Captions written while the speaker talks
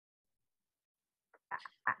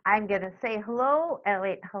I'm going to say hello.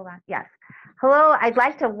 Wait, hold on. Yes. Hello. I'd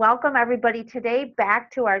like to welcome everybody today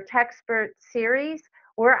back to our Techxpert series.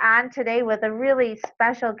 We're on today with a really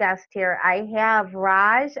special guest here. I have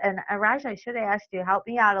Raj, and Raj, I should have asked you, help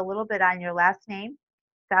me out a little bit on your last name.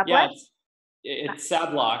 Yeah, Sabhlok? it's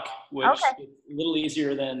Sabhlok, which Okay. is a little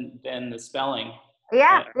easier than the spelling.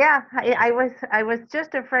 Yeah, Uh, yeah. yeah. I was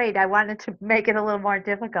just afraid. I wanted to make it a little more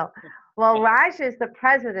difficult. Well, Raj is the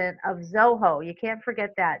president of ZoHo. You can't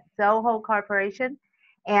forget that. ZoHo Corporation.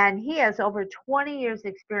 And he has over 20 years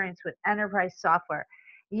experience with enterprise software.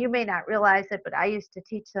 You may not realize it, but I used to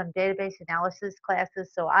teach some database analysis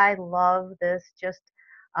classes, so I love this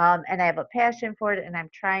and I have a passion for it, and I'm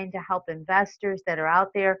trying to help investors that are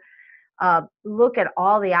out there look at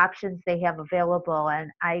all the options they have available.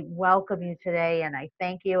 And I welcome you today and I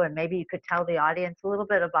thank you. And maybe you could tell the audience a little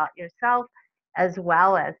bit about yourself as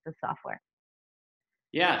well as the software.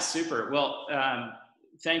 Yeah, super. Well,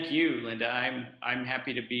 thank you, Linda. I'm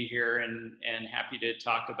happy to be here and happy to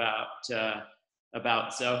talk about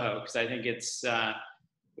ZoHo, because I think it's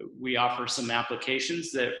we offer some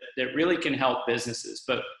applications that really can help businesses.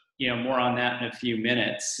 But more on that in a few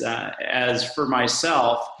minutes. As for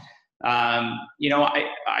myself,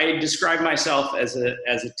 I describe myself as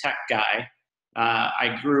a tech guy.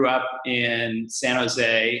 I grew up in San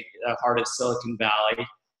Jose, the heart of Silicon Valley.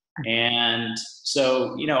 And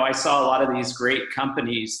so, I saw a lot of these great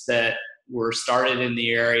companies that were started in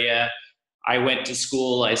the area. I went to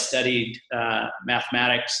school, I studied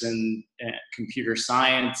mathematics and computer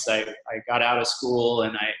science. I got out of school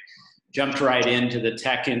and I jumped right into the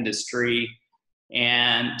tech industry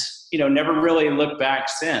and, never really looked back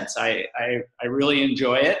since. I really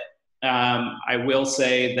enjoy it. I will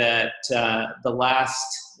say that the last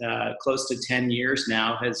close to 10 years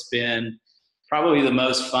now has been probably the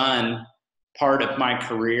most fun part of my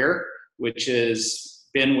career, which has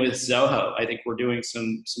been with ZoHo. I think we're doing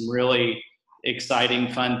some really exciting,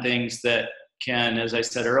 fun things that can, as I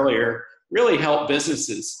said earlier, really help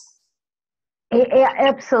businesses. Yeah,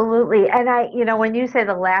 absolutely. And when you say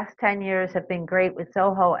the last 10 years have been great with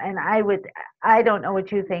ZoHo, and I don't know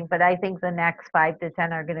what you think, but I think the next 5 to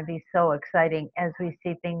 10 are going to be so exciting as we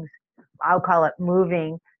see things, I'll call it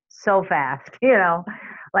moving so fast,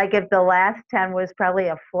 like if the last 10 was probably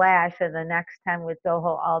a flash and the next 10 with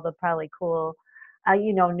ZoHo, all the probably cool,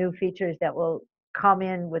 new features that will come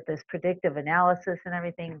in with this predictive analysis and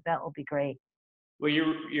everything, that will be great. Well,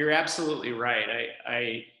 you're absolutely right.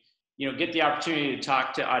 I get the opportunity to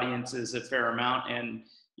talk to audiences a fair amount. And,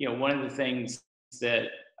 one of the things that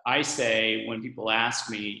I say when people ask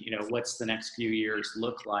me, what's the next few years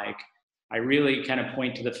look like? I really kind of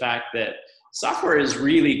point to the fact that software is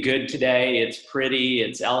really good today. It's pretty,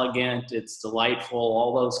 it's elegant, it's delightful,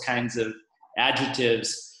 all those kinds of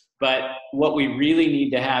adjectives. But what we really need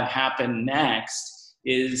to have happen next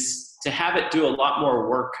is to have it do a lot more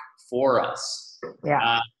work for us.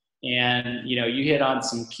 Yeah. And, you hit on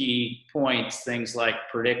some key points, things like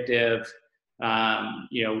predictive.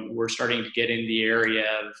 We're starting to get in the area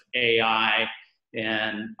of AI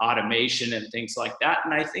and automation and things like that.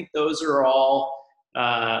 And I think those are all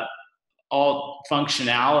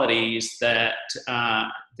functionalities that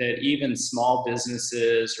even small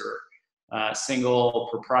businesses or single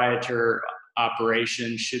proprietor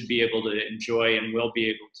operations should be able to enjoy and will be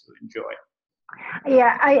able to enjoy.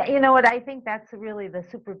 Yeah, you know what, I think that's really the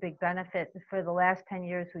super big benefit. For the last 10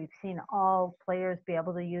 years, we've seen all players be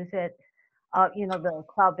able to use it. The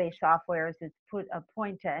cloud-based softwares, it's put a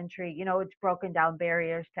point to entry, it's broken down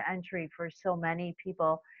barriers to entry for so many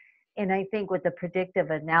people. And I think with the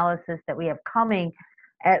predictive analysis that we have coming,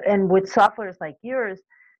 and with softwares like yours,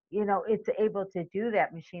 it's able to do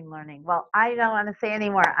that machine learning. Well, I don't want to say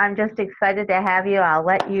anymore. I'm just excited to have you. I'll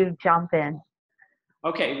let you jump in.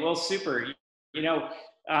 Okay, well, super.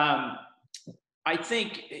 I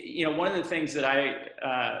think, one of the things that I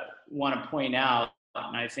want to point out,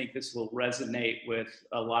 and I think this will resonate with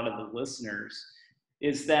a lot of the listeners,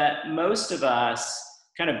 is that most of us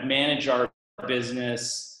kind of manage our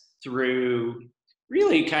business through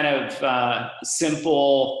really kind of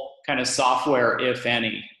simple kind of software, if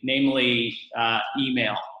any, namely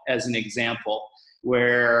email as an example,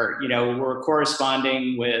 where, we're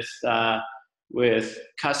corresponding with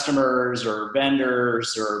customers or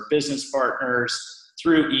vendors or business partners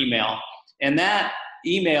through email. And that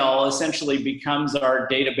email essentially becomes our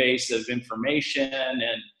database of information.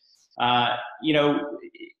 And,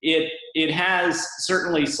 it has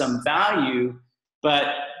certainly some value, but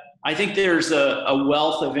I think there's a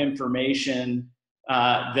wealth of information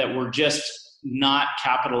that we're just not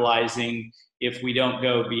capitalizing if we don't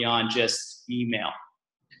go beyond just email.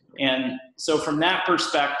 And so from that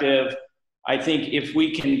perspective, I think if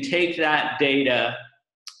we can take that data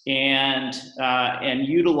and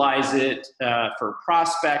utilize it for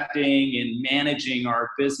prospecting and managing our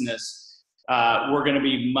business, we're going to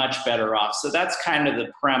be much better off. So that's kind of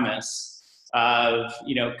the premise of,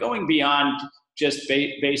 you know, going beyond just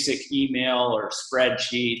basic email or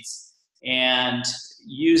spreadsheets and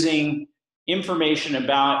using information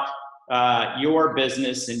about your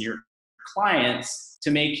business and your clients to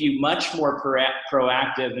make you much more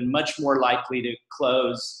proactive and much more likely to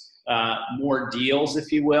close more deals,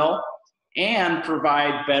 if you will, and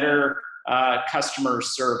provide better customer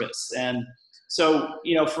service. And so,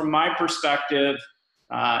 you know, from my perspective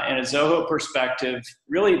and a ZoHo perspective,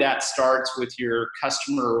 really that starts with your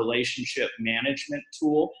customer relationship management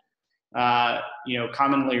tool, you know,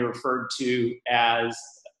 commonly referred to as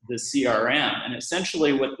the CRM. And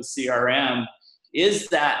essentially what the CRM is,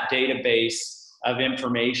 that database of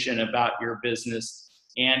information about your business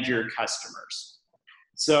and your customers.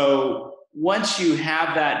 So once you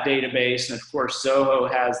have that database, and of course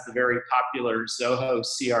ZoHo has the very popular ZoHo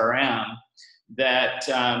CRM that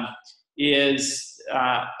is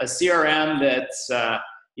a CRM that's,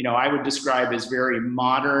 you know, I would describe as very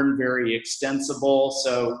modern, very extensible.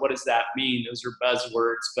 So what does that mean? Those are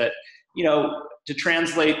buzzwords, but, you know, to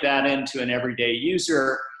translate that into an everyday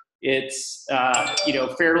user, it's, you know,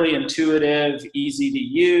 fairly intuitive, easy to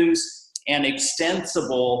use, and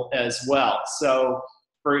extensible as well. So,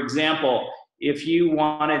 for example, if you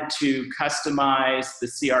wanted to customize the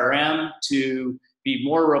CRM to be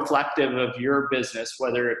more reflective of your business,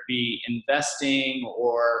 whether it be investing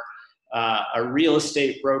or a real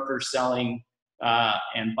estate broker selling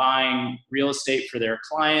and buying real estate for their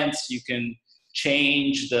clients, you can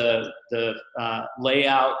change the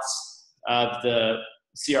layouts of the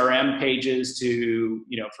CRM pages to,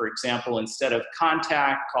 you know, for example, instead of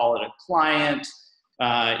contact, call it a client.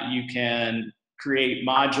 You can create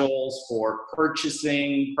modules for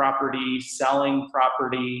purchasing property, selling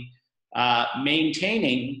property,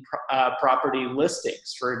 maintaining property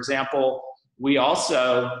listings. For example, we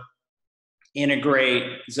also integrate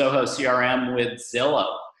ZoHo CRM with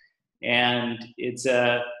Zillow. And it's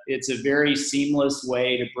a very seamless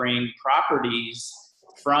way to bring properties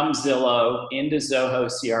from Zillow into ZoHo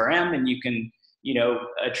CRM, and you can, you know,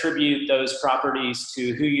 attribute those properties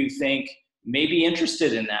to who you think may be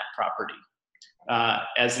interested in that property,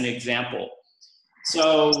 as an example.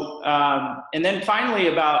 So, and then finally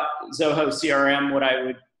about ZoHo CRM,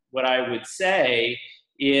 what I would say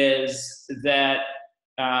is that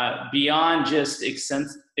beyond just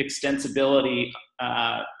extensibility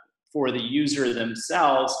for the user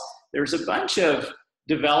themselves, there's a bunch of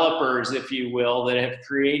developers, if you will, that have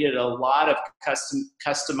created a lot of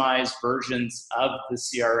customized versions of the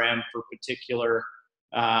CRM for particular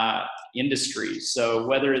industries. So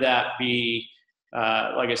whether that be,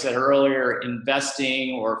 like I said earlier,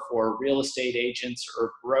 investing, or for real estate agents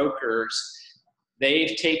or brokers,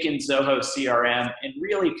 they've taken ZoHo CRM and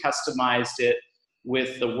really customized it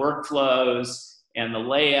with the workflows and the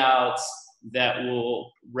layouts that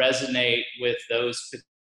will resonate with those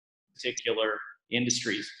particular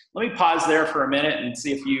industries. Let me pause there for a minute and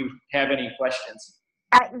see if you have any questions.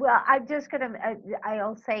 Well, I'm just going to,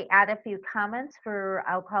 I'll say add a few comments for,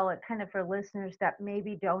 I'll call it kind of for listeners that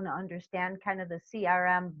maybe don't understand kind of the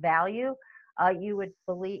CRM value. You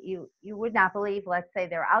would not believe, let's say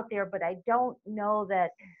they're out there, but I don't know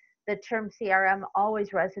that the term CRM always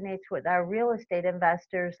resonates with our real estate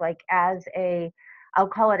investors, like as I'll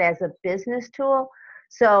call it as a business tool.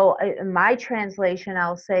 So in my translation,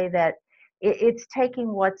 I'll say that it's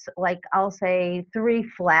taking what's like, I'll say 3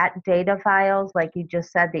 flat data files, like you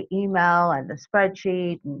just said, the email and the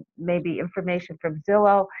spreadsheet and maybe information from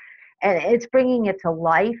Zillow, and it's bringing it to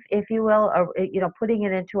life, if you will, or, you know, putting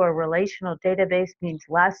it into a relational database means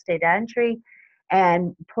less data entry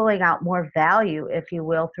and pulling out more value, if you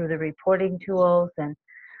will, through the reporting tools. And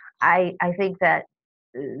I think that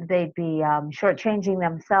they'd be shortchanging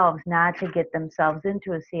themselves not to get themselves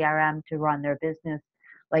into a CRM to run their business,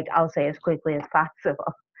 like I'll say, as quickly as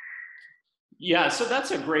possible. Yeah, so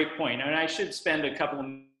that's a great point. And I should spend a couple of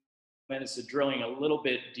minutes of drilling a little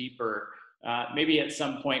bit deeper. Maybe at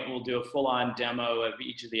some point we'll do a full-on demo of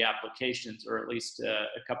each of the applications, or at least a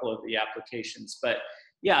couple of the applications. But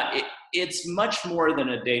yeah, it's much more than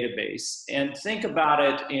a database. And think about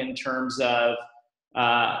it in terms of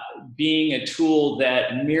being a tool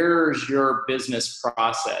that mirrors your business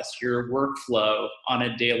process, your workflow on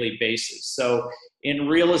a daily basis. So in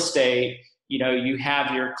real estate, you know, you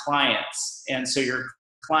have your clients, and so your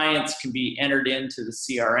clients can be entered into the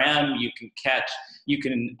CRM. You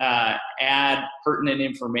can add pertinent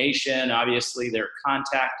information, obviously their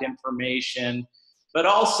contact information, but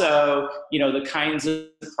also, the kinds of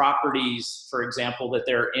properties, for example, that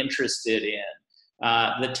they're interested in,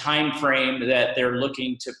 the time frame that they're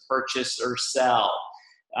looking to purchase or sell.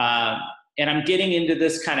 And I'm getting into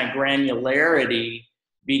this kind of granularity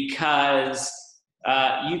because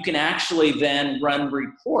you can actually then run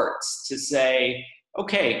reports to say,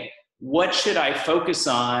 okay, what should I focus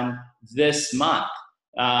on this month?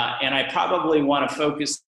 And I probably want to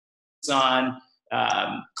focus on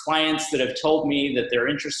clients that have told me that they're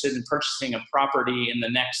interested in purchasing a property in the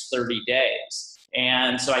next 30 days.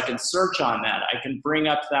 And so I can search on that. I can bring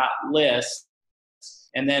up that list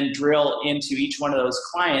and then drill into each one of those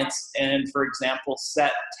clients and, for example,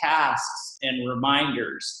 set tasks and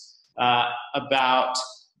reminders about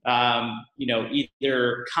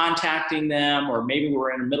either contacting them, or maybe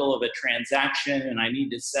we're in the middle of a transaction and I need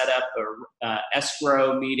to set up a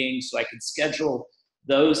escrow meeting, so I can schedule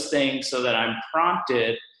those things so that I'm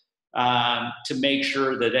prompted to make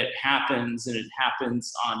sure that it happens, and it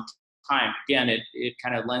happens on time. Again, it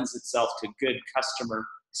kind of lends itself to good customer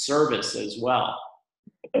service as well.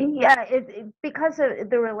 Yeah, because of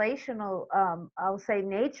the relational, I'll say,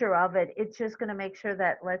 nature of it, it's just going to make sure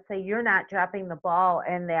that, let's say, you're not dropping the ball,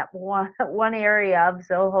 and that one area of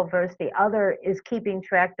ZoHo versus the other is keeping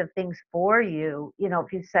track of things for you.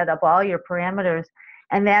 If you set up all your parameters,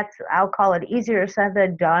 and that's, I'll call it, easier said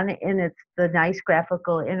than done, and it's the nice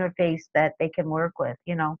graphical interface that they can work with.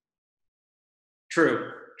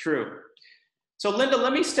 True. So, Linda,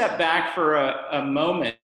 let me step back for a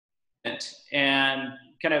moment and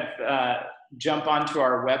kind of jump onto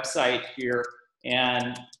our website here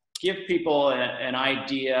and give people an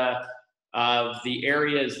idea of the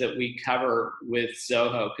areas that we cover with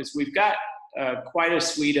ZoHo, because we've got quite a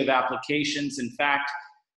suite of applications. In fact,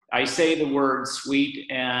 I say the word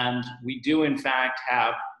suite, and we do in fact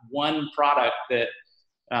have one product that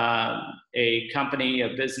a company, a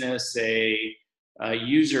business, a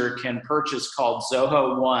user can purchase called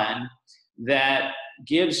ZoHo One, that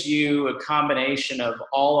gives you a combination of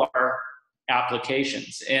all our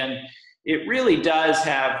applications. And it really does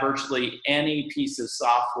have virtually any piece of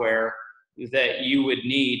software that you would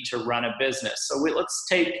need to run a business. So let's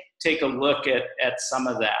take a look at some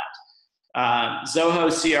of that. ZoHo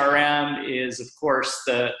CRM is, of course,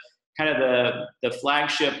 the kind of the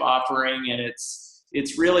flagship offering, and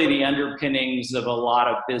it's really the underpinnings of a lot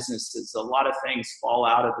of businesses. A lot of things fall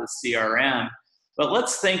out of the CRM. But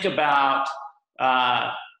let's think about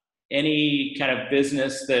any kind of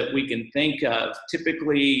business that we can think of.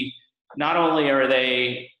 Typically, not only are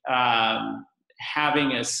they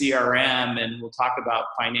having a CRM, and we'll talk about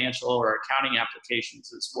financial or accounting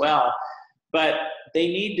applications as well, but they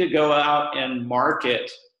need to go out and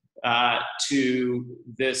market to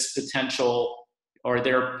this potential, or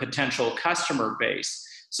their potential customer base.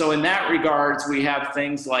 So in that regards, we have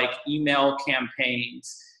things like email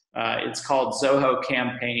campaigns. It's called ZoHo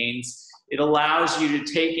Campaigns. It allows you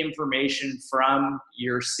to take information from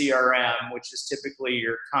your CRM, which is typically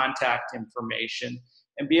your contact information,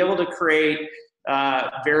 and be able to create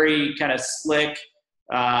very kind of slick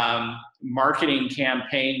marketing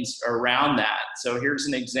campaigns around that. So here's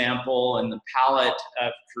an example in the palette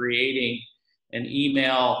of creating an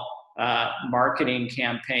email marketing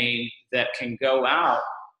campaign that can go out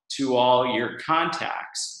to all your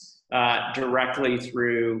contacts directly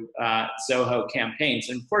through ZoHo Campaigns.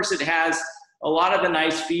 And of course, it has a lot of the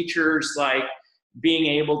nice features, like being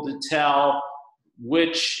able to tell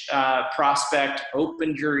which prospect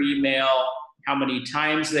opened your email, how many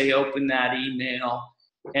times they opened that email,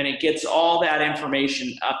 and it gets all that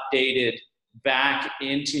information updated back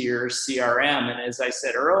into your CRM. And as I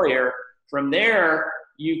said earlier, from there,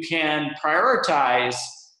 you can prioritize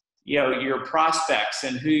your prospects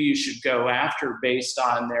and who you should go after based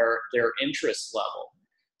on their interest level.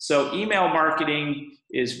 So email marketing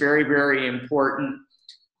is very, very important.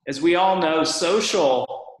 As we all know,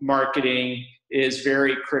 social marketing is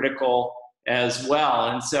very critical as well.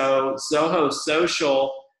 And so ZoHo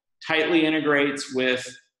Social tightly integrates with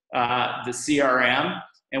the CRM.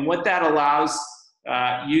 And what that allows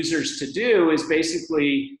users to do is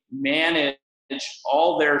basically manage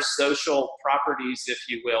all their social properties, if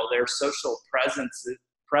you will, their social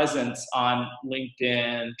presence on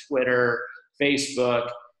LinkedIn, Twitter, Facebook.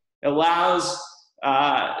 It allows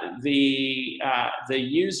the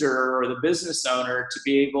user or the business owner to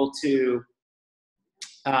be able to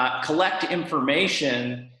collect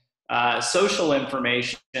information, social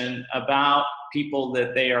information about people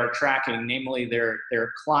that they are tracking, namely their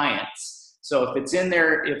clients. So if it's in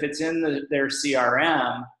their their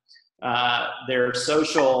CRM, their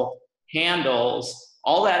social handles,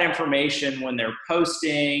 all that information when they're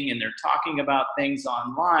posting and they're talking about things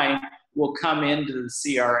online will come into the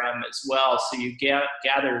CRM as well. So you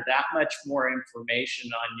gather that much more information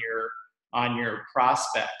on your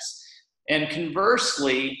prospects. And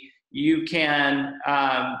conversely, you can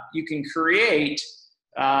create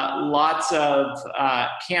lots of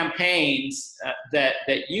campaigns that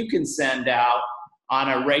you can send out on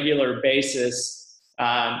a regular basis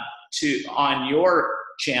on your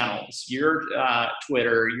channels, your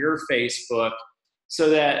Twitter, your Facebook, so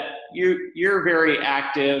that you're very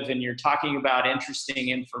active and you're talking about interesting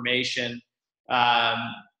information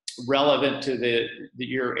relevant to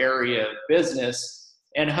your area of business,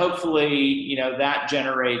 and hopefully that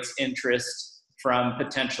generates interest from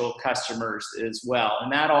potential customers as well.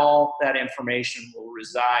 And that information will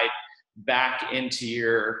reside back in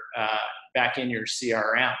your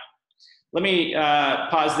CRM. Let me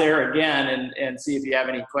pause there again and see if you have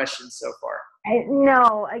any questions so far.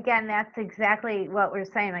 No, again, that's exactly what we're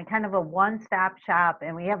saying. Like kind of a one-stop shop,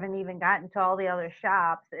 and we haven't even gotten to all the other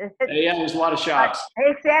shops. Yeah, there's a lot of shops.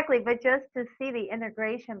 Exactly, but just to see the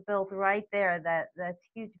integration built right there, that's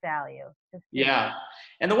huge value. Yeah,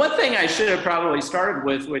 and the one thing I should have probably started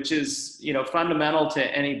with, which is fundamental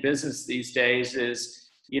to any business these days,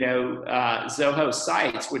 is ZoHo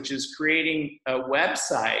Sites, which is creating a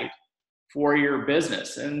website for your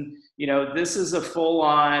business. And this is a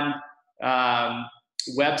full-on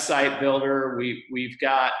website builder. We've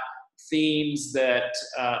got themes that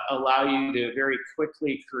allow you to very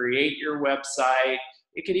quickly create your website.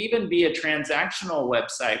 It could even be a transactional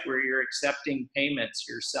website where you're accepting payments,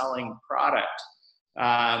 you're selling product.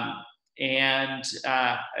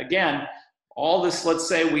 Again, all this, let's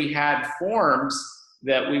say we had forms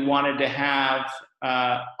that we wanted to have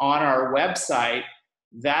on our website.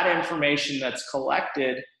 That information that's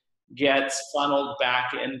collected gets funneled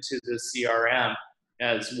back into the CRM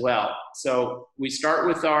as well. So we start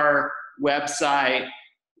with our website,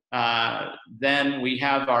 then we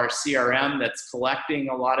have our CRM that's collecting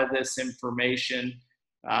a lot of this information.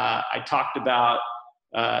 I talked about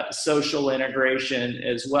social integration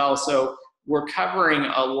as well. So we're covering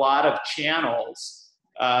a lot of channels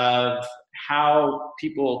of how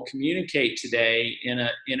people communicate today in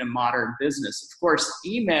a modern business. Of course,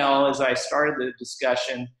 email, as I started the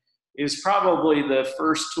discussion, is probably the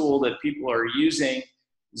first tool that people are using.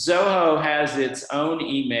 ZoHo has its own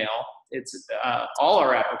email. It's all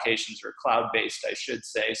our applications are cloud-based, I should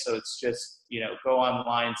say. So it's just go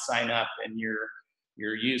online, sign up, and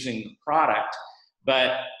you're using the product.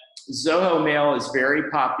 But ZoHo Mail is very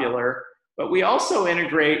popular. But we also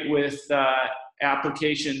integrate with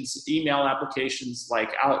email applications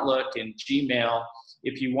like Outlook and Gmail,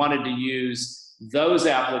 if you wanted to use those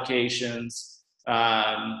applications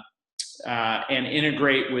and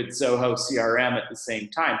integrate with ZoHo CRM at the same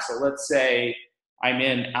time. So let's say I'm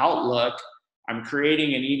in Outlook, I'm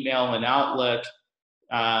creating an email in Outlook,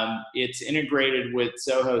 it's integrated with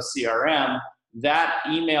ZoHo CRM, that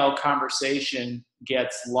email conversation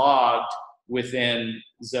gets logged within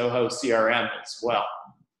ZoHo CRM as well.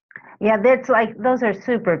 Yeah, those are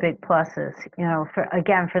super big pluses.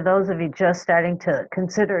 For those of you just starting to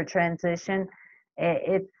consider a transition,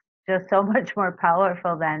 it's just so much more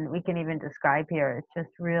powerful than we can even describe here. It's just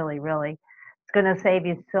really, really, it's going to save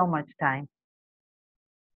you so much time.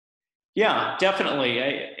 Yeah, definitely.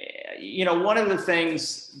 One of the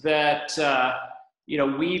things that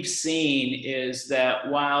we've seen is that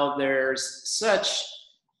while there's such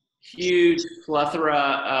huge plethora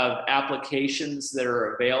of applications that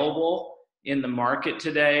are available in the market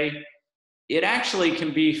today, it actually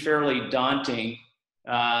can be fairly daunting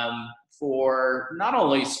for not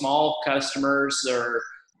only small customers or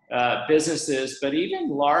businesses, but even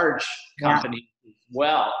large companies as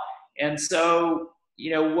well. And so,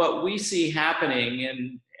 what we see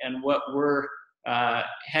happening and what we're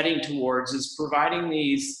heading towards is providing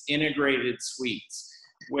these integrated suites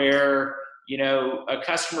where a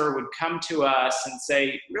customer would come to us and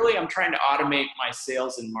say, really, I'm trying to automate my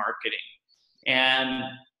sales and marketing. And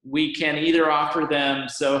we can either offer them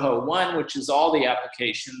ZoHo One, which is all the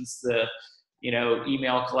applications, the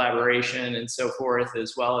email collaboration and so forth,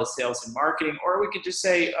 as well as sales and marketing, or we could just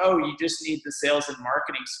say, oh, you just need the sales and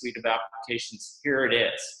marketing suite of applications. Here it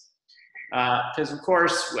is. Because of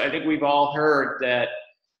course, I think we've all heard that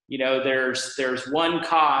there's one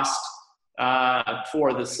cost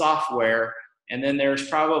for the software, and then there's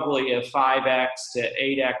probably a 5x to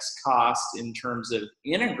 8x cost in terms of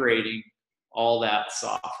integrating all that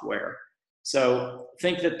software. So I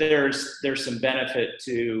think that there's some benefit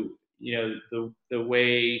to the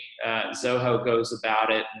way ZoHo goes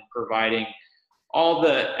about it and providing all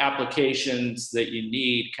the applications that you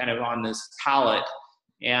need kind of on this palette.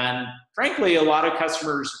 And frankly, a lot of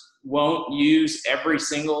customers won't use every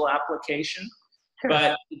single application,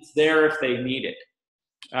 but it's there if they need it.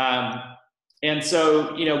 And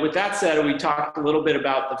so, with that said, we talked a little bit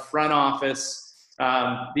about the front office.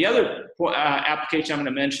 The other application I'm going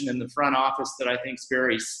to mention in the front office that I think is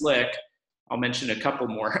very slick, I'll mention a couple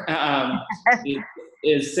more,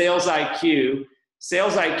 is Sales IQ.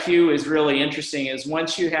 Sales IQ is really interesting, is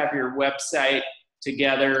once you have your website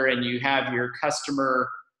together and you have your customer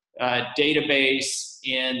database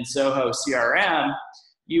in ZoHo CRM,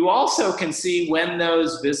 you also can see when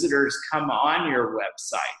those visitors come on your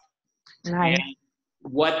website. Nice. And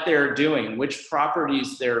what they're doing, which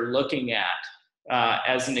properties they're looking at,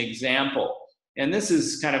 as an example. And this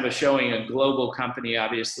is kind of showing a global company,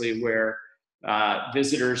 obviously, where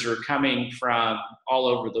visitors are coming from all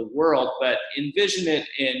over the world, but envision it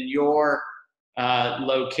in your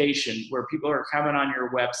location where people are coming on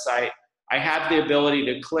your website. I have the ability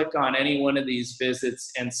to click on any one of these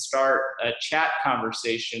visits and start a chat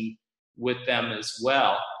conversation with them as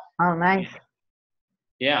well. Oh, nice.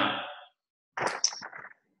 Yeah.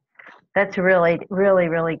 That's really, really,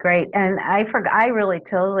 really great. And I really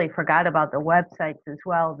totally forgot about the websites as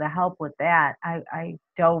well, the help with that. I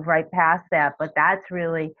dove right past that, but that's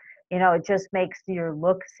really, it just makes your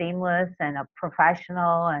look seamless and a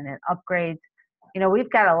professional, and it upgrades. We've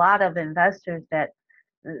got a lot of investors that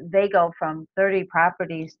they go from 30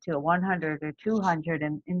 properties to 100 or 200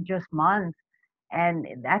 in just months. And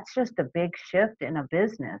that's just a big shift in a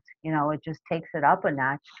business. It just takes it up a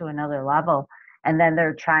notch to another level. And then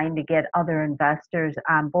they're trying to get other investors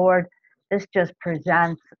on board. This just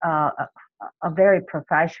presents a very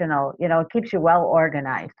professional, it keeps you well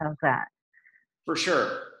organized. How's that? For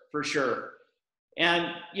sure, for sure. And,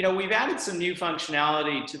 we've added some new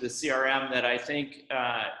functionality to the CRM that I think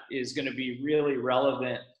is going to be really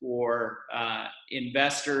relevant for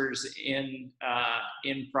investors in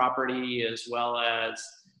property, as well as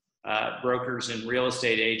brokers and real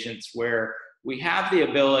estate agents, where we have the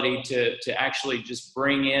ability to actually just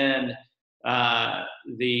bring in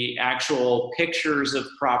the actual pictures of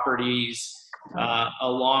properties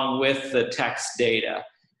along with the text data.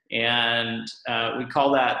 And we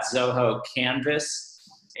call that ZoHo Canvas.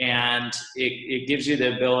 And it gives you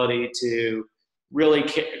the ability to really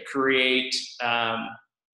create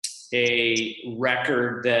a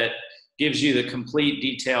record that gives you the complete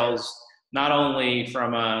details, not only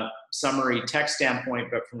from a summary text standpoint,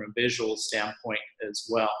 but from a visual standpoint as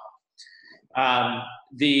well.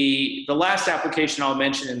 The last application I'll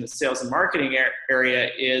mention in the sales and marketing area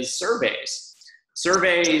is surveys.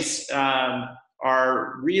 Surveys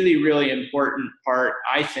are really, really important part,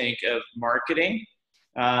 I think, of marketing.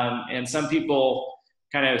 And some people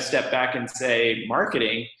kind of step back and say,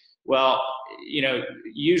 marketing? Well,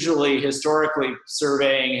 usually historically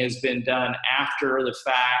surveying has been done after the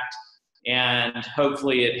fact, and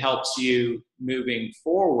hopefully it helps you moving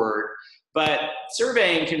forward. But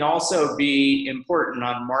surveying can also be important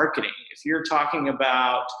on marketing. If you're talking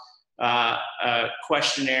about a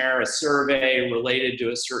questionnaire, a survey related to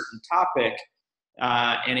a certain topic,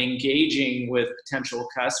 and engaging with potential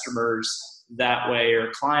customers that way,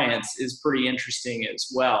 or clients, is pretty interesting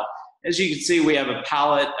as well. As you can see, we have a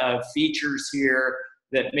palette of features here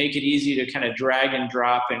that make it easy to kind of drag and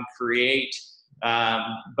drop and create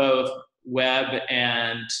both web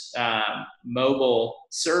and mobile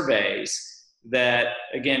surveys that,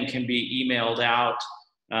 again, can be emailed out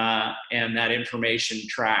and that information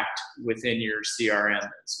tracked within your CRM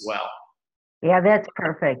as well. Yeah, that's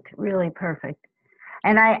perfect. Really perfect.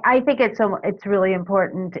 And I think it's really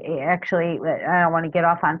important, actually. I don't want to get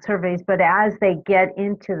off on surveys, but as they get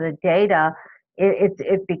into the data,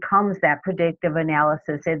 it becomes that predictive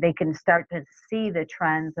analysis, and they can start to see the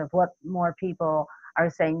trends of what more people are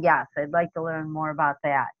saying. Yes, I'd like to learn more about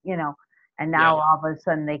that, and now all of a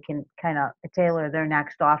sudden they can kind of tailor their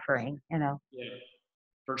next offering, Yeah,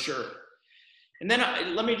 for sure. And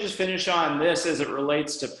then let me just finish on this as it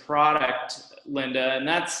relates to product, Linda, and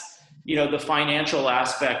that's, the financial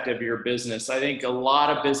aspect of your business. I think a lot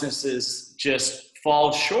of businesses just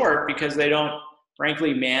fall short because they don't,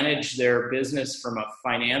 frankly, manage their business from a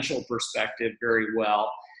financial perspective very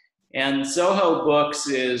well. And ZoHo Books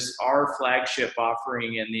is our flagship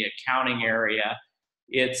offering in the accounting area.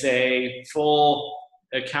 It's a full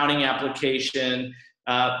accounting application,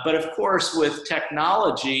 but of course, with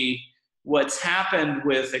technology, what's happened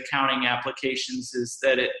with accounting applications is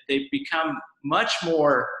that they've become much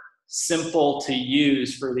more simple to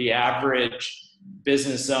use for the average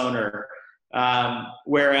business owner.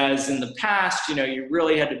 Whereas in the past, you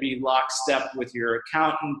really had to be lockstep with your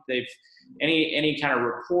accountant. Any kind of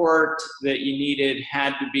report that you needed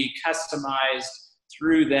had to be customized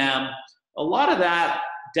through them. A lot of that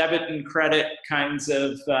debit and credit kinds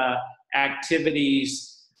of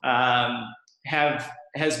activities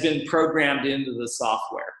has been programmed into the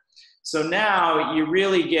software. So now you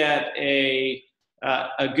really get a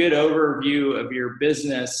good overview of your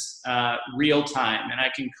business real time, and I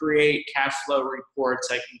can create cash flow reports,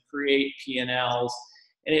 I can create P&Ls,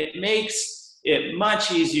 and it makes it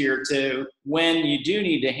much easier to, when you do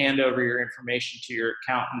need to hand over your information to your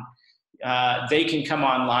accountant, they can come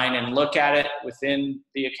online and look at it within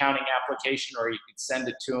the accounting application, or you can send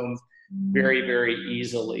it to them very, very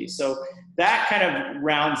easily. So that kind of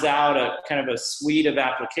rounds out a kind of a suite of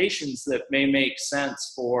applications that may make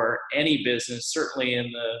sense for any business, certainly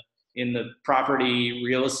in the property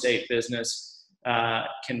real estate business,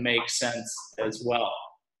 can make sense as well.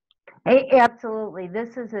 Hey, absolutely.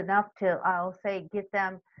 This is enough to, I'll say, get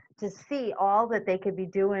them to see all that they could be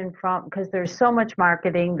doing from, because there's so much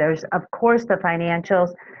marketing. There's, of course, the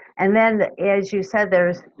financials. And then, as you said,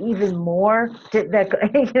 there's even more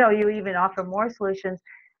that, you even offer more solutions.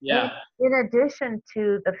 Yeah. In addition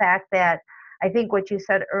to the fact that I think what you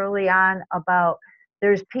said early on about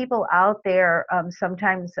there's people out there,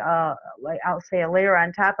 sometimes, like I'll say a layer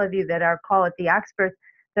on top of you that are, call it the experts,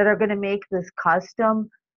 that are going to make this custom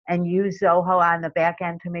and use ZoHo on the back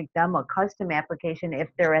end to make them a custom application if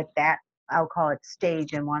they're at that, I'll call it,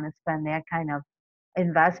 stage and want to spend that kind of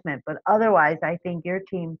investment. But otherwise, I think your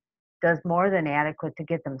team does more than adequate to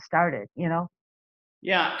get them started,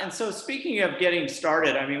 Yeah, and so speaking of getting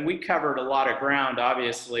started, I mean, we covered a lot of ground,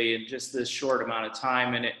 obviously, in just this short amount of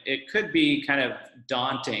time, and it could be kind of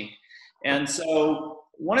daunting. And so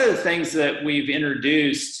one of the things that we've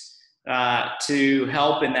introduced to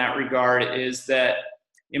help in that regard is that,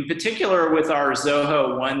 in particular with our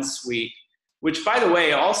ZoHo One suite, which, by the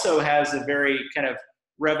way, also has a very kind of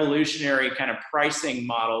revolutionary kind of pricing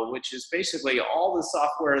model, which is basically all the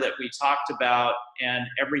software that we talked about and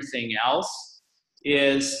everything else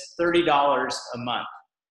is $30 a month.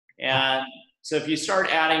 And so if you start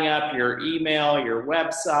adding up your email, your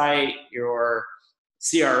website, your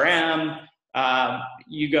CRM,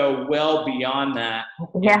 you go well beyond that.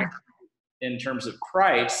 Yeah. In terms of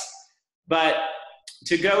price. But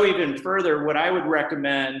to go even further, what I would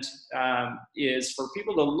recommend is for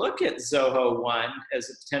people to look at ZoHo One as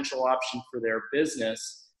a potential option for their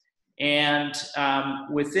business. And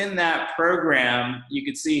within that program, you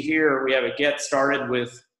can see here we have a Get Started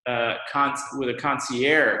with a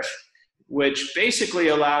concierge, which basically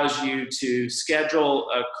allows you to schedule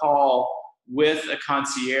a call with a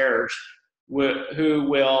concierge who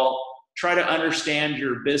will try to understand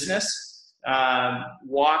your business,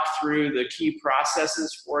 walk through the key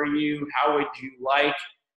processes for you. How would you like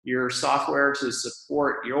your software to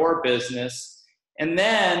support your business? And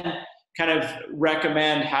then kind of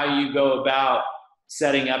recommend how you go about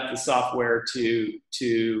setting up the software to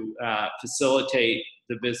facilitate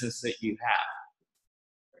the business that you have.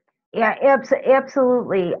 Yeah,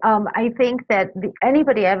 absolutely. I think that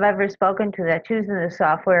anybody I've ever spoken to that choosing the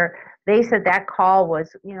software, they said that call was,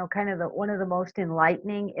 kind of one of the most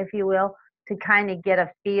enlightening, if you will, to kind of get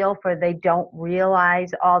a feel for they don't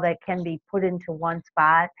realize all that can be put into one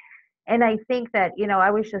spot. And I think that,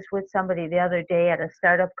 I was just with somebody the other day at a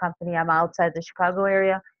startup company. I'm outside the Chicago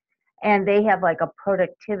area, and they have like a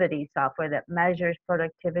productivity software that measures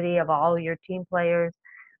productivity of all your team players.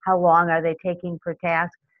 How long are they taking per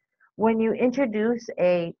task? When you introduce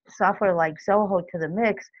a software like ZoHo to the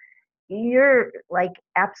mix, you're like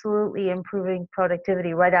absolutely improving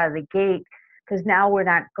productivity right out of the gate, because now we're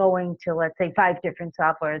not going to, let's say, 5 different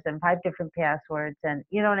softwares and 5 different passwords, and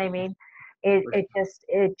you know what I mean? It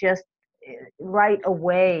just right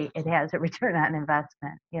away it has a return on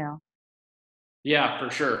investment, Yeah, for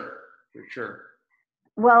sure.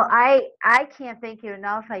 Well, I can't thank you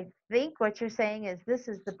enough. I think what you're saying is this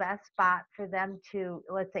is the best spot for them to,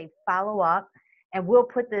 let's say, follow up. And we'll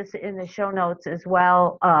put this in the show notes as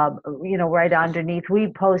well, right underneath.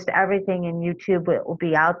 We post everything in YouTube. It will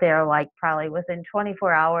be out there like probably within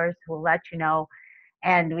 24 hours. We'll let you know.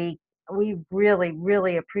 And we really,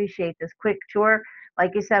 really appreciate this quick tour.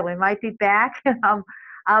 Like you said, we might be back.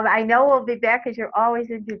 I know we'll be back because you're always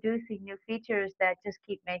introducing new features that just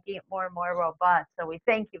keep making it more and more robust. So we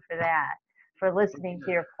thank you for that, for listening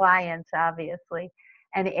to your clients, obviously,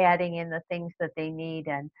 and adding in the things that they need.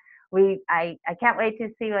 And I can't wait to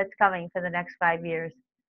see what's coming for the next 5 years.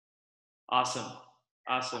 Awesome.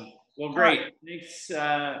 Well, great. Thanks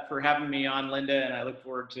for having me on, Linda, and I look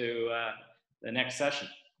forward to the next session.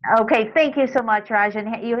 Okay, thank you so much, Raj,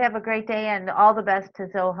 and you have a great day and all the best to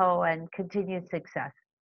ZoHo and continued success.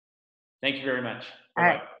 Thank you very much. All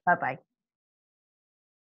right, Bye-bye. bye-bye.